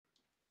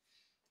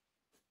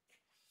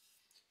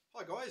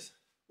Hi guys,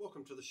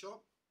 welcome to the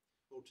shop.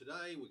 Well,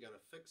 today we're going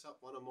to fix up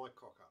one of my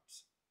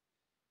cock-ups.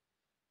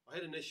 I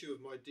had an issue with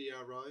my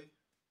DRO,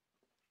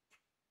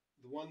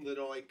 the one that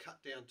I cut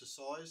down to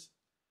size.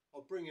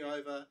 I'll bring you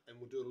over and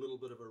we'll do a little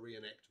bit of a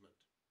reenactment.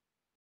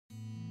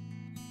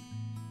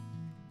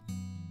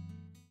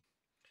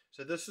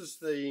 So this is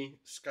the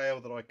scale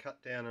that I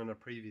cut down in a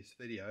previous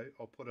video.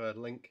 I'll put a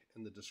link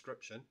in the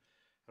description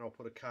and I'll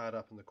put a card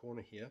up in the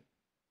corner here.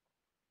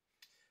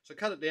 So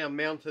cut it down,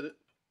 mounted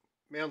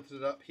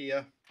it up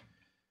here,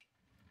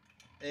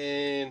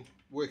 and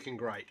working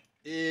great.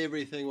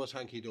 Everything was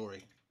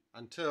hunky-dory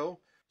until,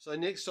 so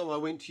next time I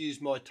went to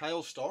use my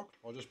tailstock,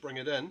 I'll just bring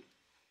it in,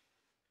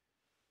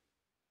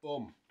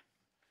 boom.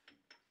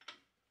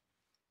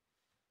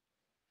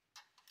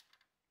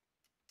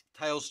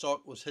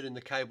 Tailstock was hitting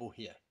the cable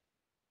here.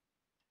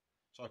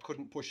 So I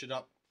couldn't push it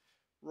up,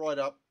 right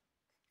up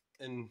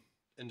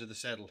into the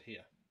saddle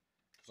here,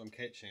 because I'm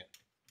catching it.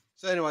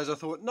 So anyways, I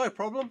thought, no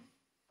problem.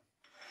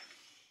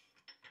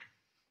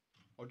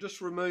 I'll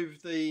just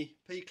remove the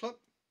P-clip.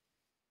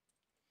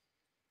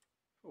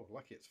 Oh,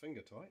 lucky it's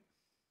finger tight.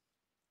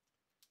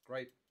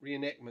 Great,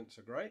 reenactments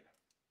are great.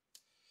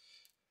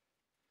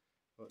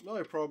 But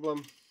no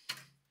problem.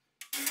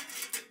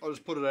 I'll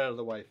just put it out of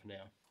the way for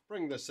now.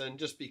 Bring this in,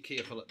 just be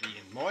careful at the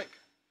end, Mike.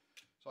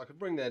 So I could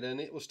bring that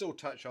in, it will still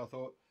touch. I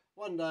thought,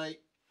 one day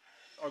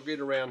I'll get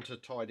around to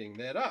tidying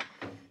that up.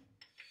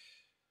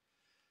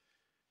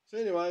 So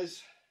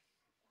anyways,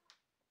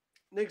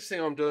 next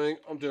thing I'm doing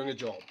a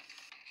job.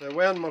 So I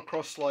wound my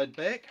cross slide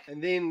back,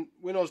 and then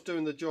when I was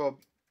doing the job,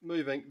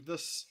 moving,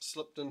 this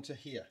slipped into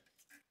here.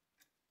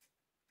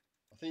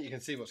 I think you can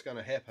see what's going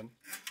to happen.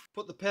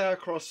 Put the power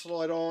cross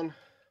slide on,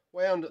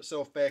 wound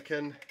itself back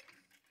in.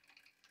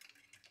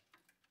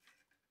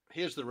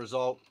 Here's the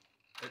result.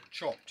 It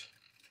chopped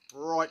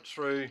right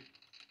through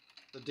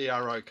the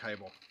DRO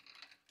cable.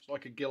 It's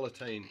like a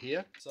guillotine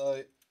here.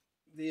 So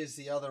there's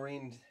the other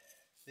end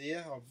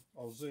there.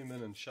 I'll zoom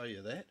in and show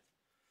you that.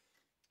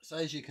 So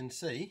as you can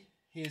see,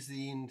 here's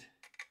the end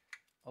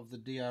of the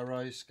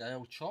DRO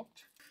scale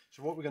chopped.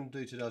 So what we're going to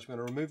do today is we're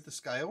going to remove the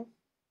scale.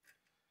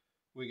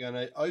 We're going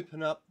to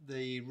open up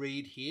the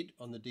reed head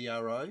on the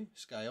DRO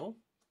scale,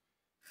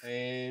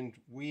 and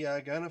we are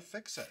going to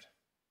fix it.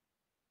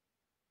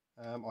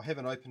 I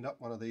haven't opened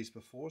up one of these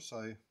before,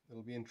 so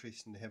it'll be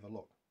interesting to have a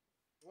look.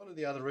 One of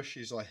the other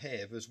issues I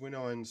have is when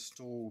I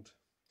installed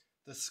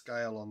this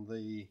scale on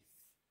the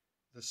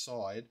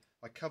side,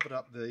 I covered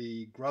up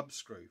the grub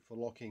screw for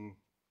locking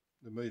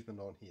the movement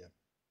on here.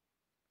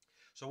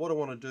 So what I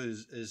want to do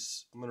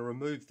is I'm going to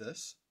remove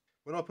this.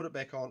 When I put it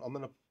back on, I'm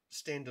going to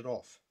stand it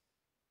off,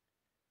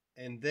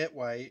 and that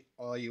way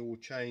I will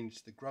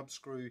change the grub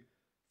screw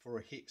for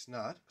a hex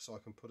nut, so I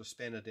can put a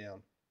spanner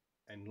down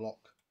and lock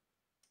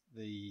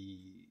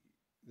the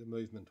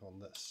movement on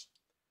this.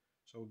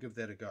 So we'll give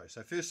that a go.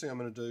 So first thing I'm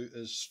going to do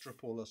is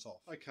strip all this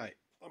off. Okay,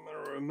 I'm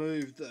going to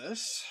remove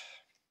this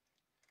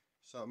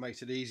so it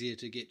makes it easier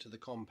to get to the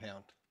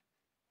compound.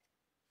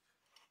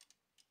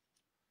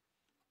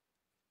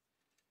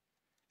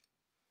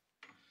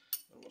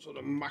 And what sort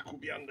of muck will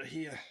be under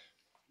here?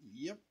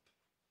 Yep.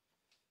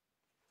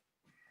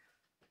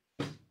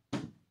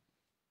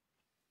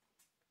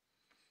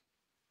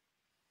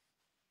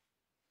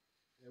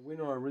 When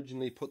I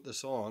originally put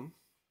this on,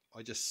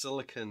 I just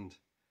siliconed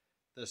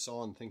this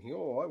on thinking,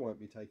 oh, I won't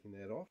be taking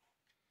that off.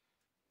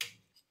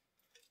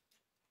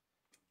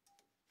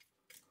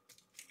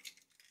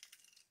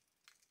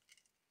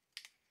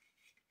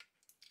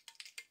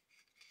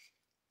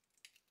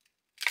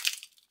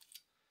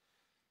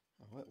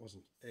 Oh, that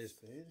wasn't as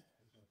bad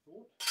as I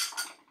thought.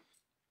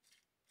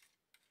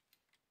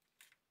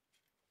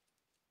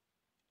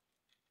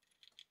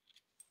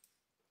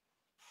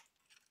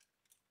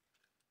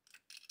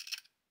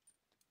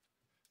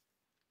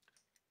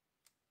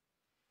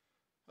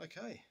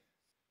 Okay,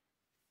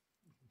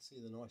 you can see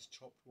the nice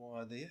chopped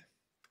wire there.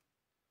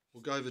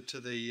 We'll go over to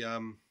the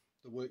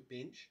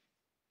workbench,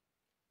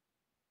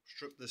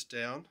 strip this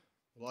down,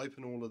 we'll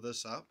open all of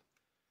this up,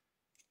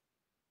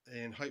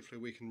 and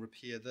hopefully we can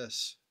repair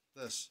this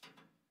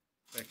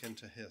back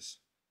into his.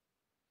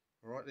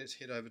 Alright, let's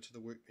head over to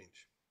the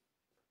workbench.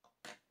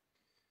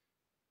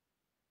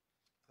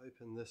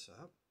 Open this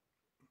up.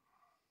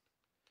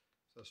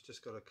 So it's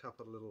just got a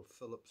couple of little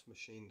Phillips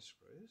machine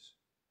screws.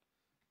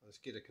 Let's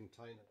get a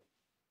container.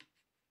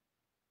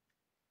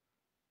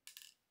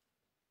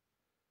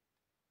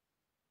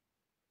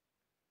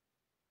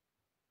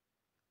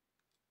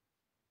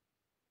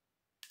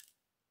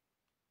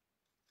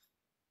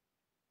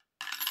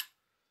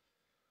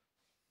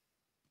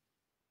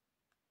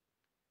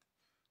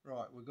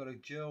 Right, we've got a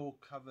gel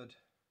covered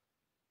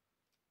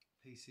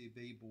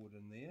PCB board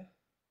in there.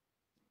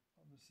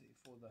 Obviously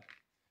for the,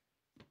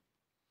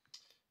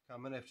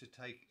 I'm going to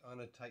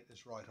take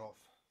this right off.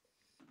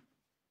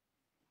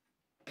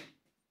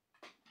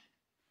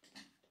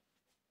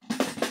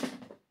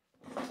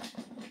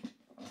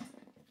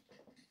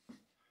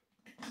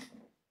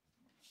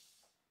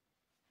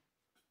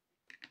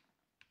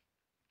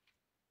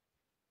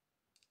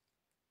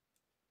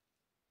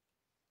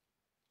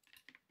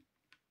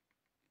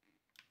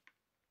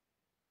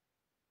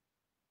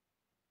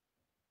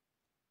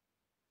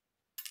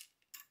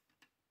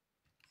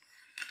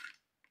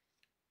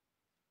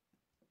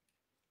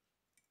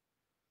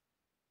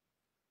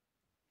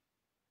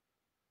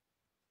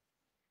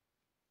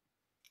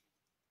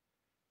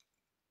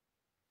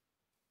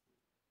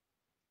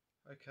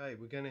 Okay,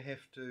 we're going to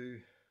have to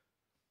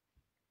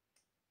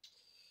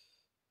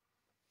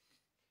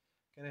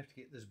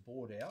get this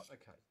board out.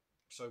 Okay,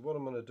 so what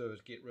I'm going to do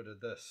is get rid of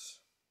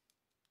this.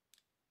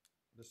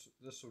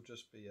 This will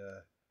just be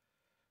a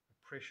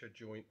pressure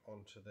joint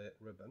onto that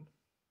ribbon,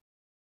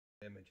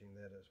 damaging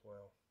that as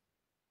well.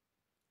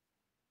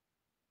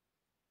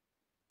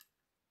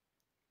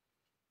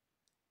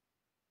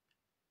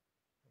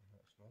 No,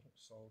 it's not.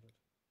 It's soldered.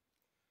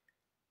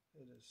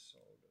 It is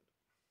soldered.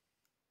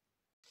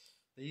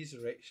 These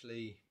are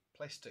actually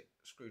plastic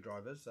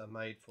screwdrivers. They're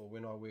made for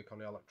when I work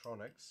on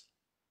electronics,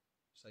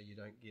 so you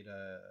don't get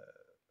an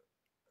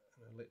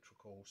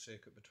electrical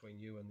circuit between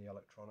you and the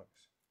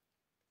electronics.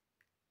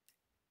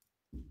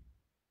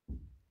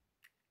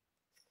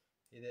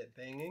 Hear that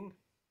banging?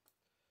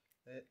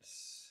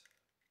 That's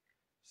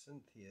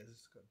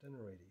Cynthia's got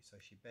dinner ready, so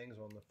she bangs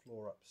on the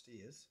floor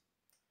upstairs,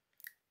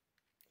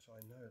 so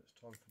I know it's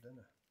time for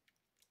dinner.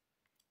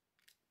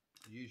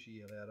 Usually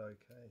you're allowed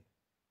okay.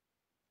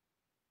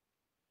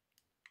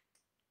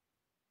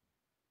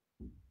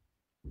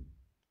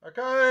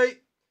 Okay!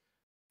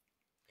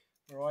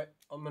 Alright,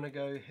 I'm going to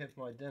go have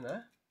my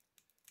dinner.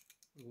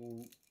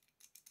 We'll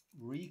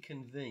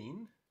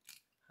reconvene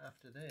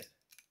after that.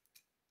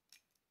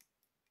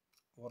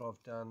 What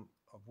I've done,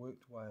 I've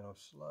worked away and I've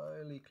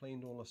slowly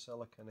cleaned all the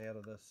silicone out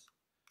of this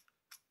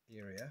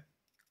area.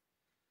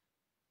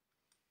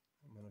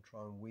 I'm going to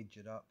try and wedge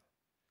it up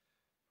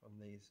from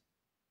these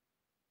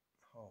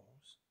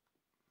holes.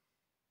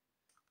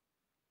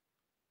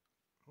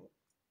 Oh.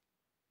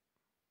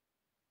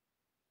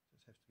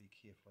 Just have to be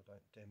careful I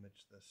don't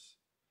damage this.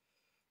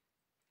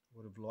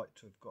 Would have liked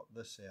to have got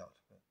this out,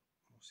 but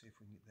we'll see if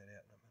we can get that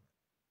out in a minute.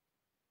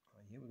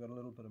 Oh, yeah, we've got a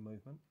little bit of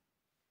movement,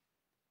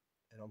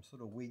 and I'm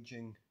sort of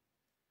wedging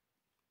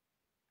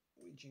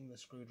the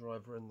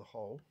screwdriver in the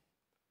hole.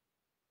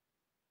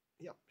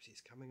 Yep,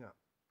 she's coming up.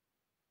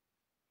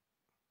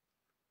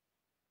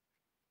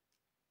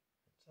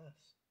 That's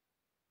us.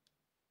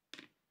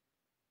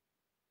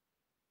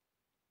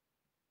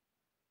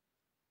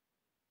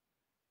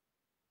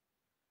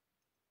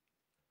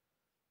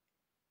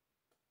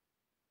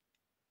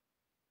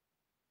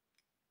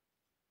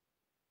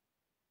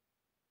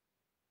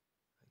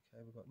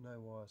 Okay, we've got no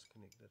wires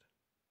connected.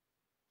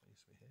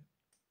 Yes, we have.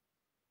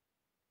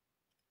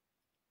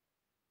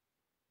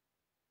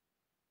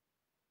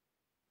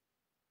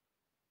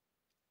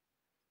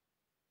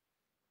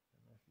 I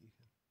don't know if you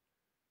can.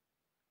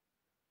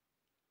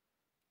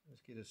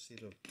 Let's get a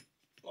set of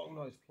long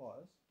nose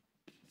pliers.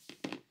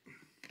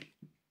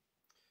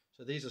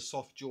 So these are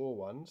soft jaw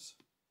ones.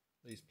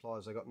 These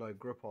pliers, they got no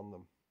grip on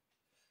them.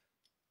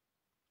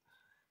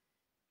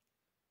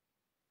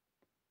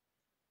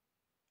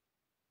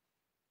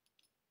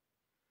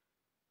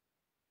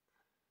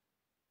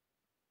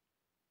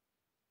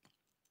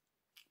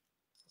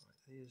 Right,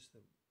 there's the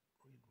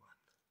red one.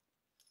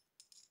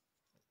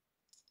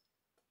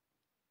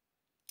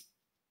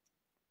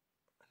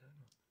 I don't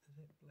know, is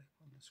that black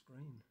on the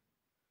screen?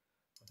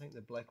 I think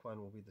the black one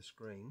will be the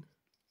screen.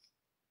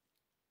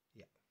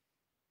 Yeah.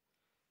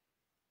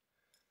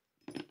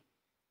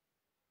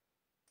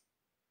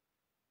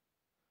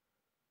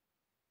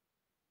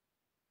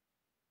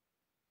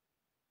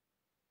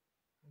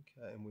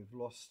 Okay, and we've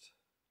lost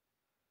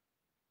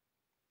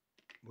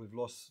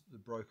the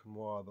broken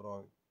wire, but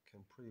I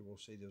can pretty well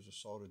see there's a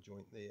solder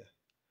joint there.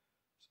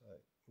 So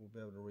we'll be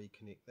able to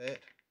reconnect that.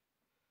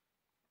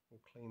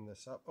 We'll clean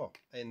this up. Oh,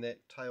 and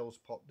that tail's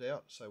popped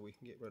out, so we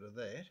can get rid of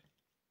that.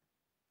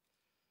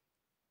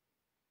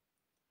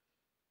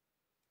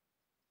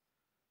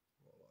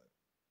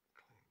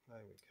 No,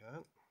 we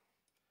can't.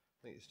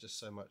 I think it's just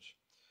so much.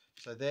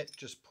 So that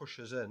just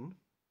pushes in.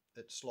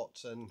 It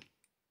slots in.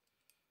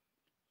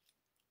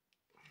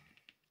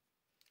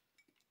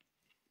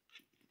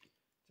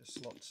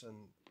 Just slots in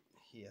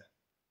here.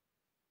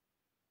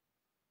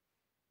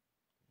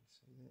 Can you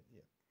see that?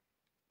 Yeah.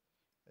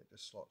 That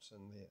just slots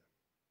in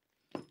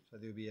there. So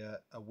there'll be a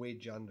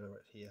wedge under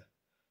it here.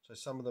 So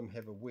some of them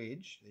have a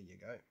wedge. There you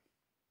go.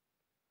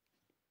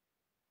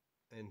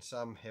 And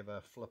some have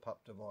a flip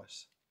up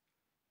device.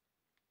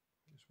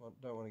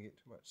 Don't want to get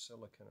too much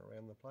silicone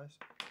around the place.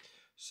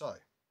 So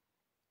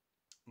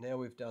now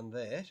we've done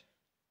that.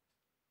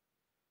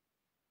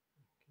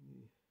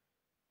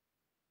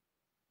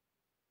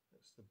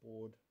 That's the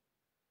board.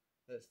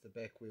 That's the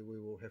back where we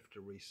will have to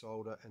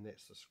resolder, and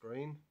that's the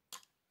screen.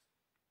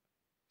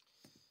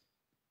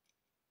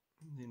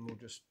 And then we'll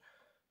just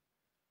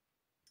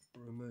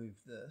remove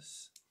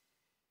this.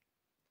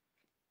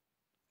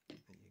 There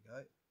you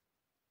go.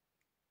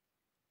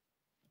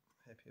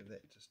 Happy with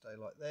that to stay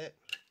like that.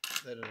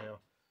 That in our,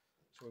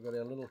 so we've got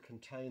our little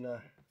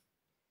container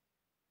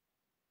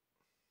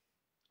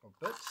of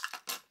bits.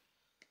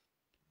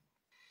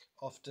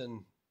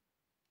 Often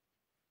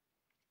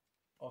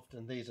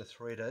these are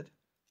threaded,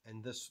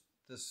 and this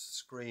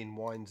screen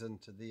winds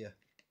into there.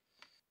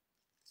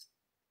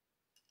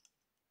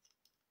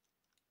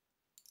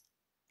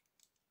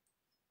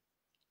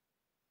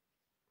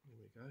 There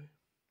we go.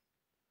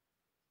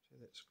 So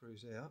that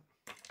screws out.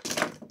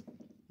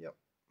 Yep,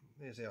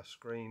 there's our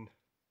screen,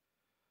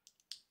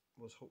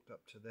 was hooked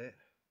up to that.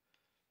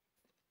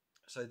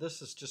 So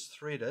this is just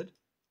threaded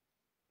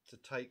to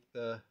take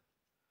the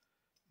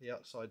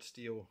outside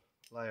steel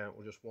layer, and it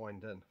will just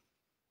wind in.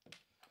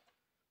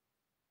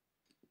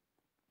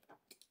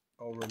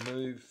 I'll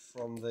remove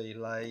from the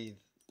lathe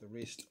the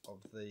rest of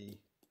the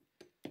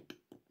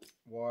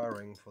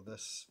wiring for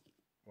this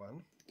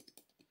one.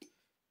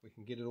 We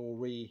can get it all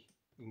we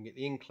can get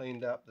the end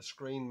cleaned up, the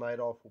screen made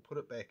off, we'll put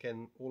it back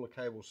in, all the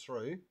cables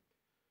through,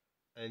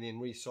 and then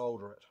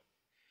resolder it.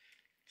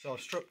 So I've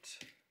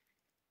stripped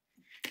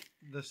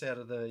this out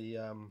of the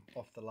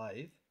off the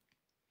lathe.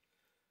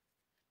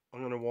 I'm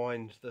going to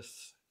wind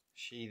this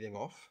sheathing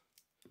off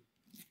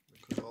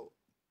because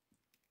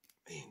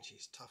man,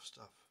 geez, tough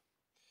stuff.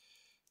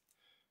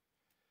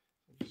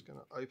 I'm just going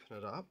to open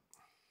it up.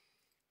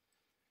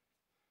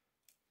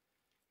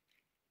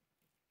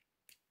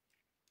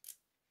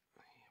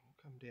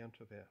 We'll come down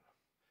to about,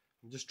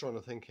 I'm just trying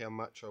to think how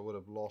much I would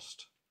have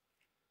lost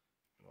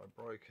when I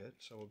broke it,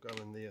 so we'll go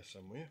in there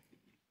somewhere.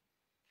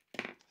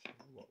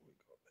 See what we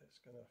got. That's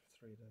going to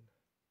thread in.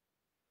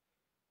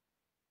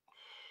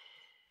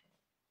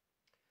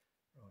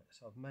 Right,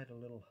 so I've made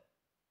a little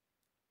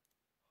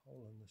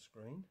hole in the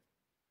screen.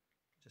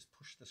 Just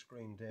push the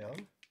screen down,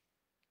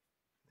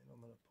 then I'm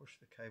going to push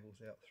the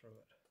cables out through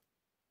it.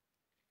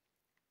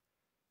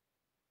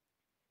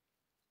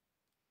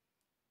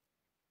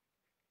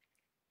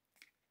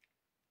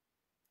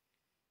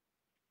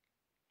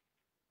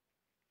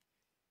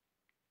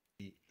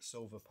 The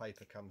silver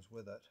paper comes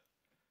with it,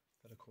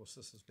 but of course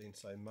this has been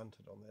so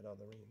munted on that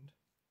other end.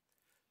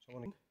 So I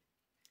want to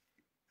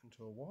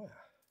into a wire.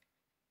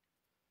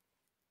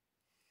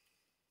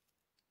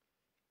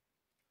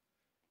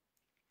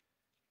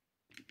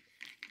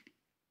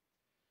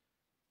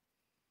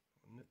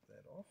 I'll nip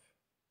that off.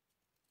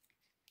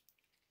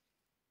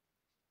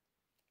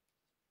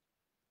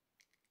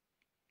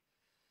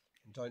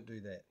 And don't do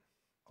that.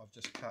 I've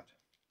just cut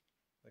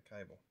the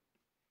cable.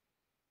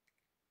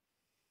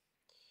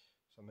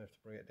 So I'm going to have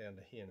to bring it down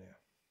to here now.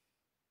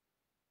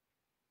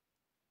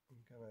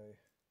 I'm going to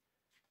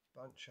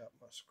bunch up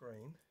my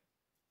screen,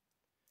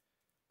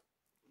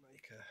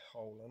 make a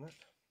hole in it.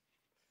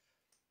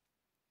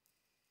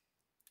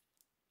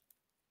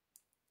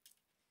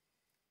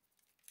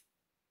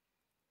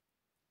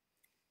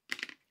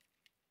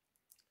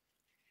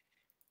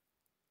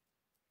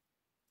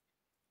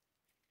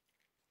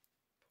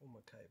 Pull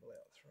my cable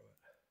out through it.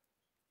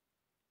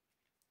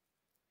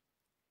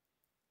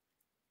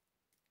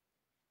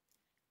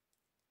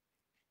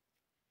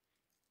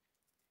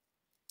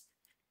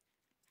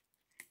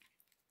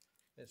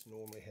 That's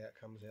normally how it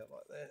comes out,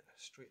 like that.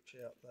 Stretch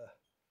out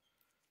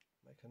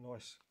make a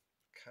nice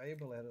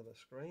cable out of the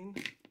screen.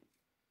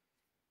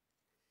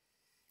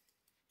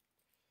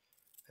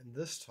 And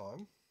this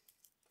time,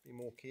 be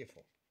more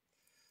careful.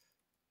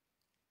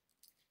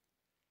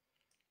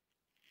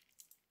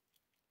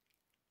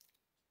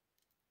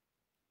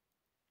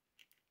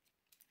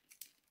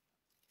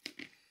 Okay,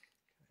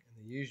 and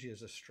there usually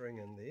is a string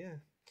in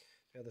there.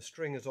 Now the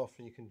string is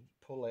often, you can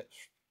pull that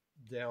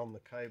down the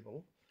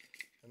cable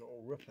and it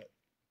will rip it.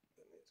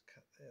 But let's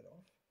cut that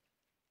off.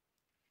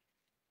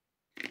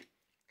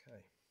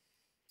 Okay.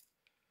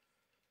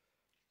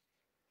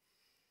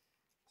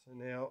 So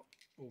now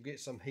we'll get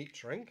some heat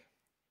shrink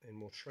and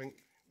we'll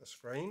shrink the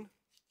screen.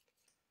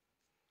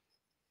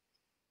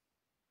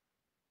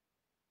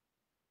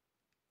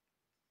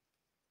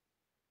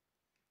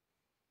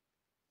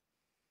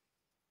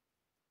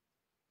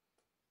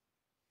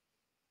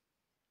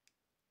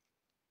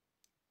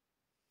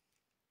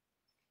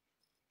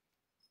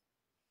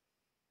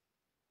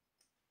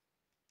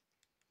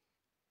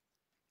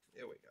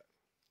 There we go,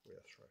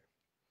 we're through.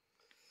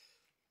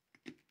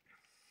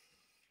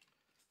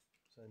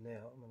 So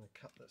now I'm going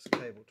to cut this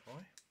cable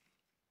tie.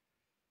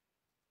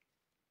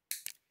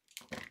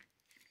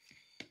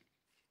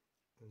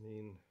 And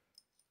then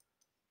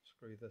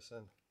screw this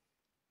in.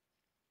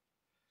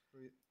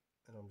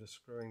 And I'm just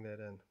screwing that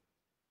in.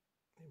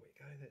 There we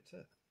go, that's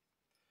it.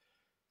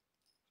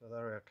 So there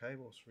are our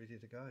cables ready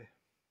to go.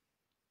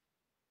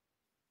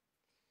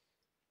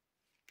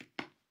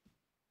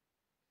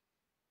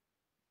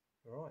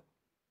 Alright,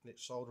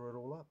 let's solder it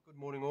all up. Good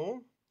morning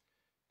all.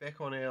 Back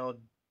on our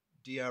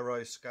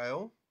DRO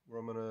scale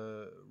where I'm going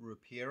to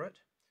repair it.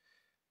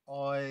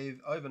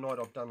 Overnight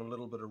I've done a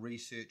little bit of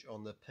research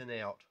on the pin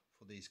out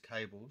for these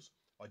cables.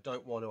 I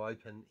don't want to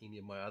open any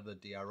of my other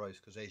DROs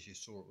because as you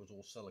saw it was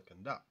all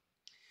siliconed up.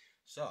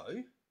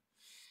 So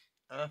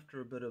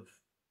after a bit of,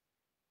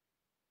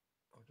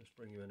 I'll just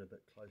bring you in a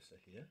bit closer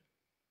here.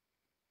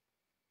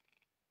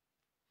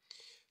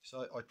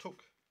 So I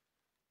took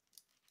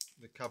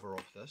the cover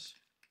off this,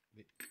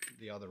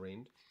 the other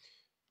end,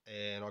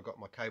 and I got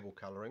my cable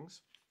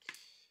colorings.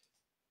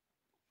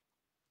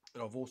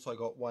 And I've also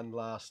got one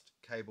last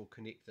cable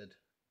connected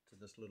to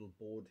this little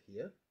board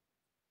here.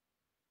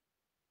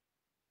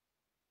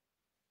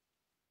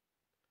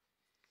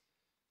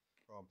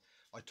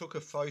 I took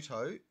a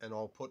photo and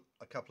I'll put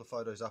a couple of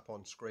photos up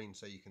on screen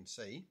so you can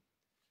see.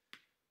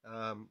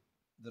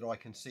 that I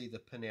can see the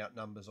pinout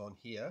numbers on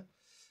here.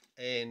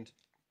 And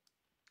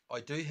I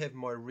do have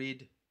my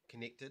red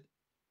connected.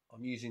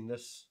 I'm using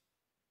this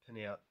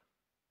pinout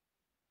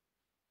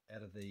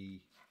out of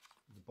the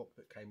book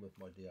that came with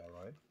my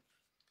DRO.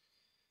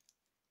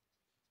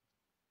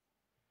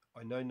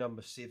 I know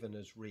number 7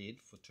 is red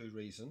for 2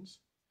 reasons.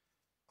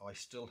 I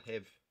still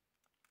have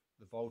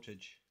the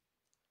voltage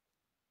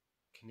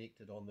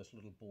connected on this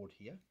little board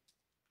here.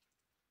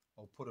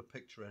 I'll put a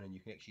picture in and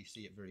you can actually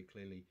see it very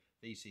clearly.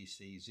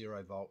 VCC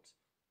 0 volts,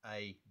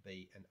 A,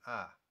 B and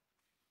R.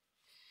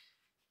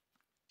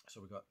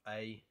 So we've got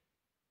A,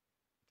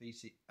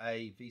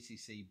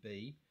 VCC,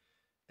 B.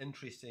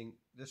 Interesting,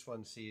 this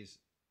one says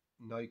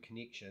no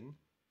connection.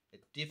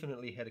 It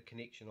definitely had a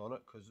connection on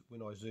it, because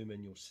when I zoom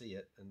in you'll see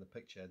it in the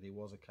picture, there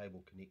was a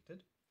cable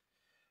connected.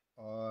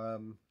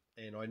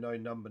 And I know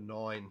number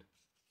 9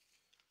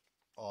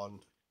 on,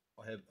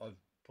 I've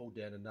pulled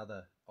down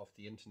another off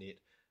the internet,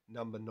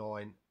 number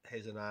 9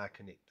 has an R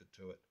connected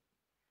to it.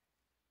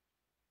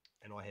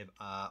 And I have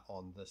R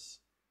on this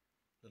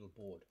little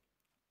board.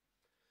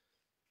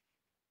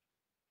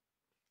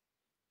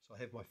 So I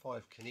have my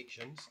 5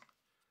 connections,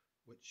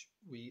 which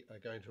we are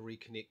going to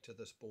reconnect to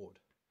this board.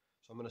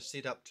 So I'm going to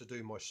set up to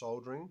do my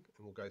soldering,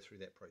 and we'll go through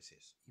that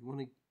process. You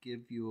want to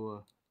give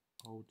your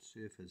old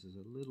surfaces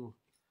a little,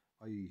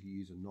 I usually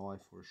use a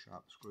knife or a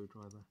sharp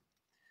screwdriver.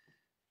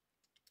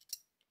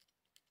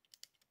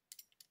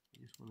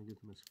 You just want to give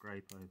them a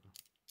scrape over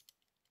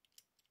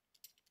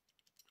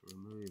to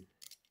remove.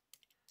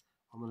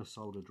 I'm going to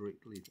solder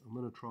directly. I'm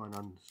going to try and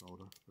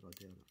unsolder, but I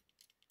doubt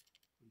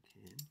if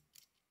we can,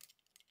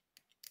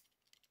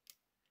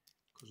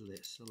 because of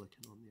that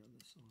silicon on the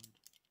other side.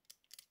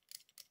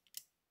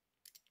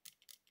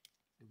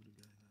 Give it a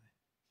go though.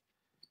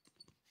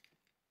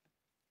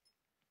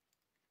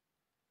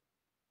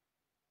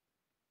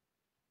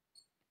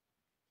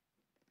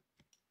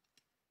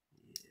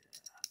 Yeah,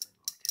 I don't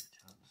like our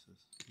chances.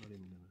 Not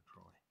even going to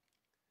try.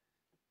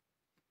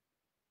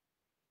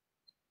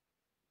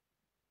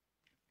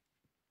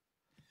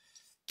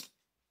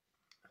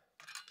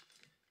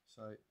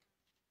 So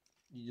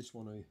you just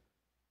want to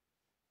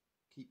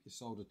keep your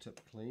solder tip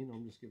clean.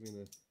 I'm just giving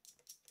a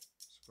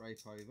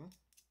scrape over.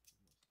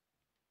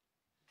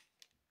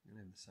 I'm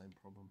going to have the same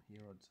problem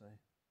here, I'd say.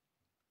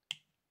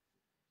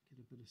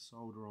 Get a bit of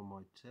solder on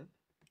my tip.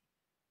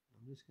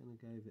 I'm just going to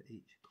go over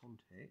each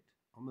contact.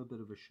 I'm a bit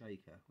of a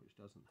shaker, which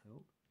doesn't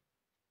help.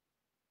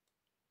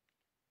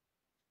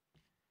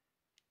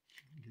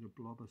 Get a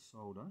blob of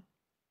solder.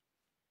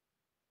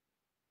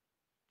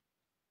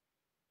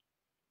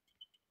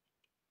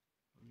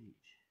 On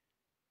each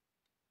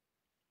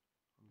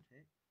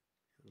contact.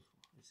 Beautiful.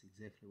 That's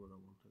exactly what I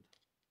wanted.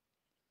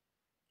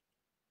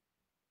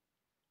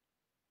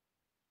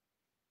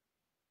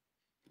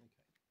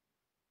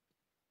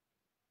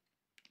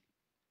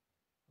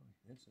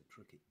 That's a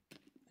tricky.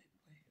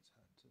 It's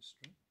hard to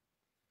strip.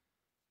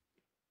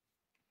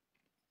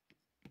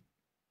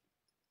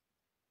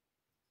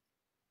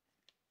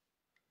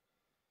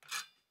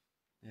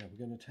 Now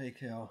we're going to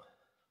take our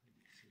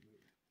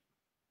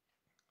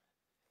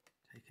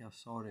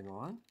soldering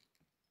iron,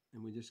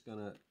 and we're just going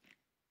to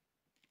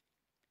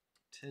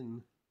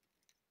tin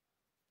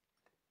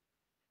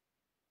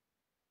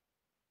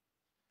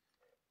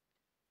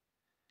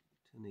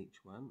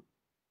each one.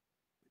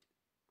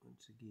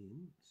 Once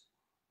again,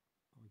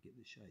 I get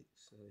the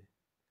shakes, so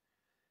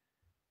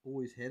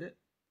always had it,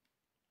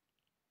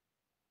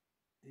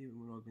 even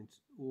when I've been,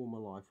 all my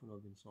life when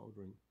I've been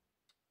soldering.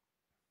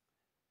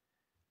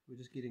 We're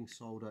just getting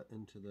solder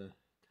into the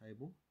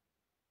cable.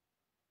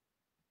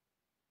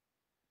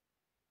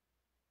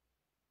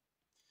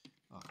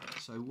 Okay,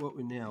 so what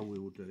we now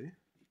will do,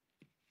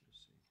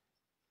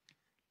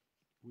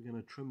 we're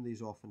going to trim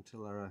these off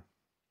until they're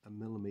a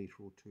millimetre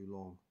or 2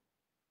 long.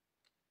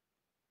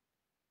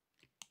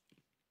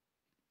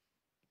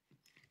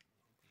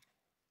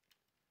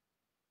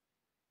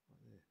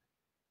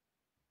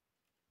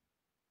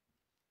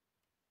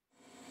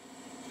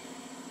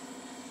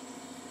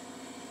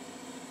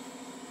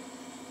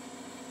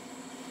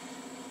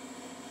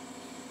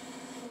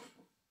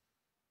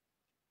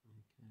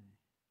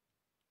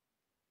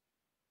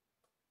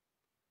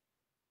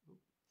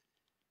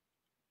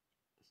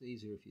 It's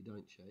easier if you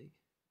don't shake.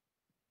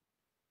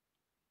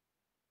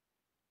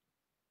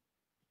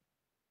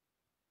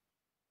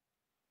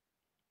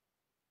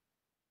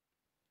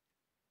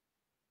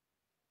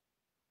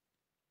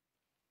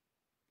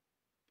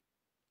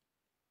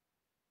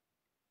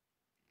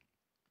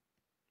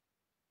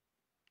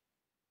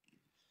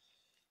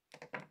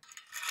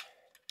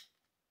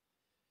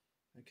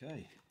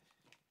 Okay,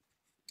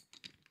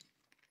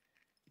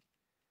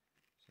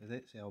 so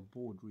that's our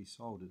board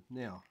resoldered.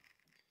 Now,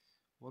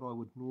 what I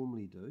would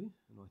normally do,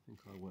 and I think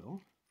I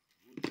will,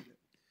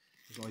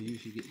 is I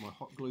usually get my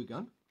hot glue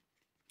gun,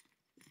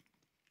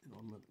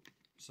 and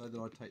so that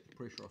I take the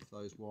pressure off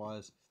those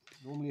wires.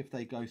 Normally if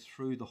they go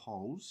through the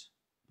holes,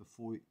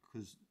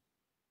 because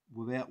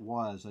without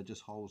wires they're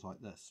just holes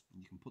like this,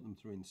 you can put them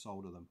through and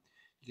solder them.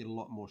 You get a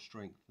lot more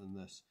strength than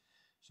this.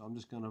 So I'm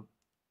just going to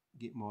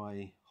get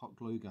my hot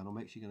glue gun. I'm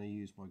actually going to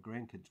use my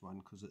grandkids one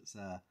because it's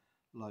a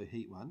low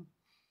heat one.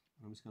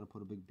 I'm just going to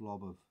put a big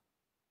blob of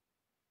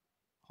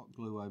hot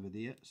glue over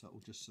there so it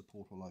will just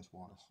support all those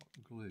wires.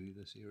 Hot glue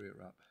this area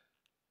up.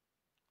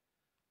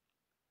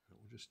 It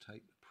will just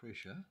take the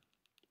pressure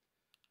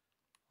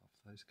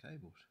off those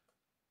cables.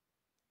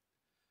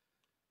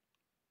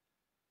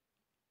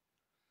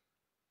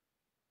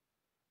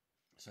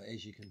 So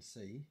as you can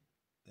see,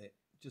 that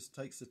just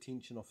takes the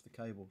tension off the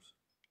cables,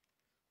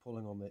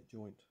 pulling on that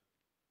joint.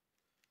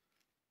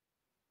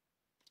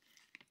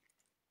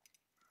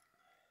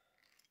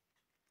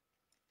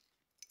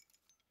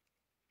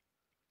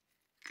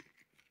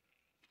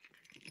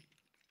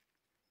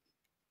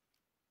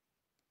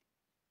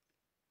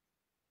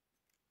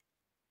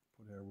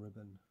 Put our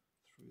ribbon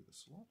through the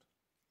slot.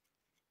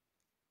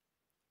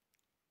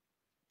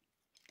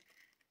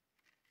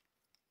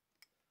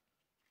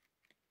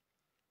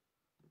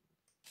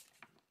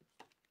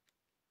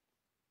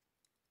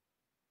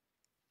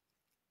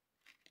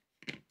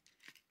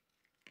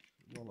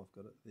 While I've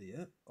got it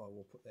there, I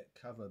will put that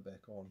cover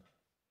back on.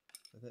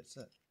 So that's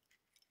it.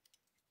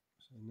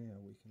 So now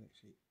we can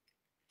actually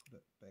put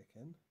it back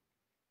in.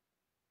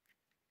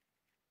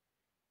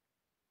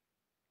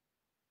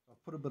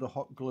 I've put a bit of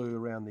hot glue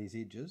around these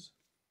edges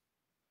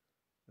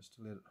just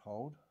to let it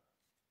hold,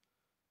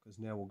 because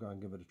now we'll go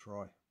and give it a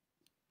try.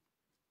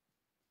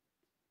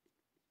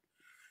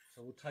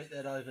 So we'll take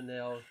that over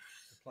now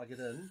to plug it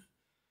in and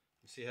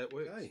see how it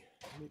works. Okay,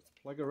 let's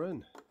plug her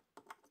in.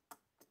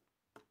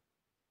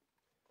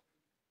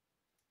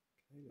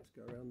 Okay, let's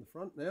go around the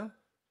front now.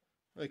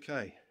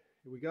 Okay,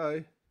 here we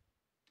go.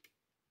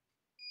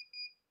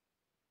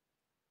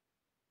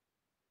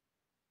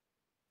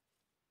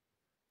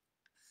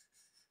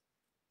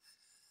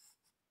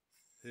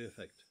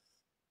 Perfect.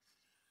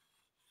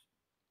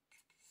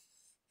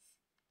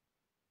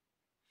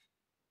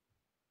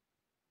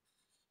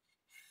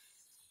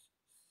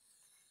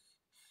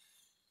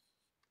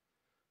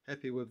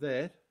 Happy with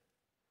that.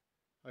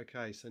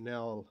 Okay, so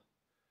now I'll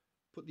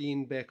put the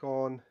end back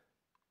on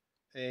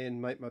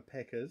and make my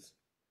packers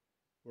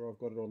where I've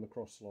got it on the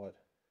cross slide.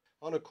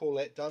 I'm going to call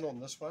that done on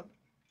this one.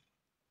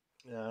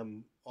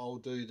 I'll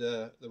do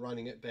the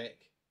running it back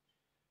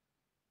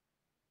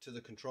to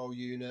the control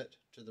unit,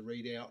 to the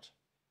readout.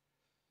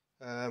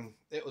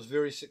 That was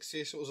very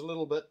successful. It was a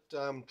little bit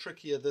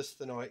trickier this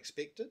than I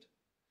expected,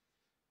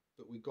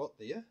 but we got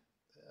there.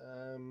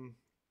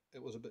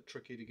 It was a bit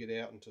tricky to get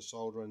out and to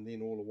solder, and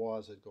then all the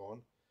wires had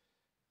gone.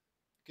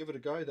 Give it a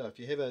go though. If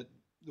you have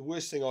the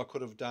worst thing I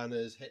could have done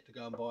is had to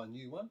go and buy a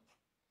new one,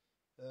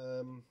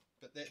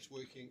 but that's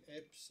working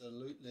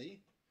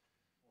absolutely.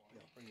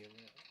 Yeah, bring you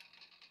around.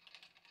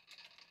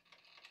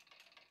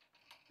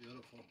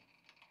 Beautiful.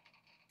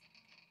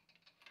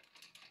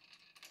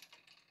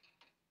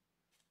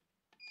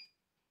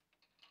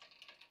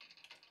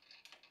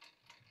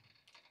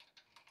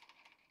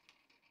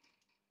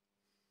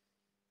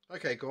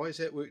 Okay guys,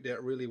 that worked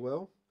out really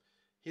well.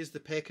 Here's the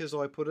packers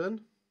I put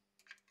in,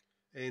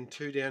 and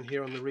two down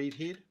here on the reed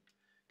head.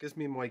 Gives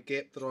me my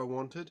gap that I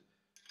wanted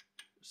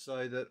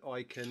so that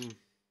I can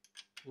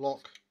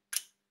lock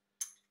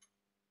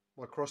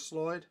my cross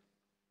slide.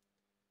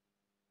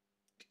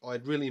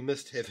 I'd really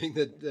missed having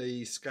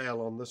the scale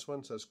on this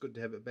one, so it's good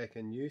to have it back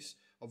in use.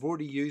 I've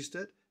already used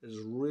it. It is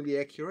really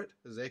accurate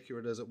as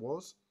it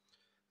was.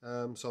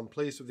 So I'm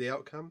pleased with the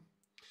outcome.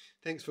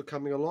 Thanks for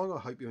coming along. I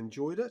hope you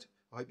enjoyed it.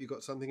 I hope you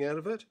got something out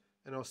of it,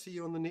 and I'll see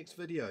you on the next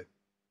video.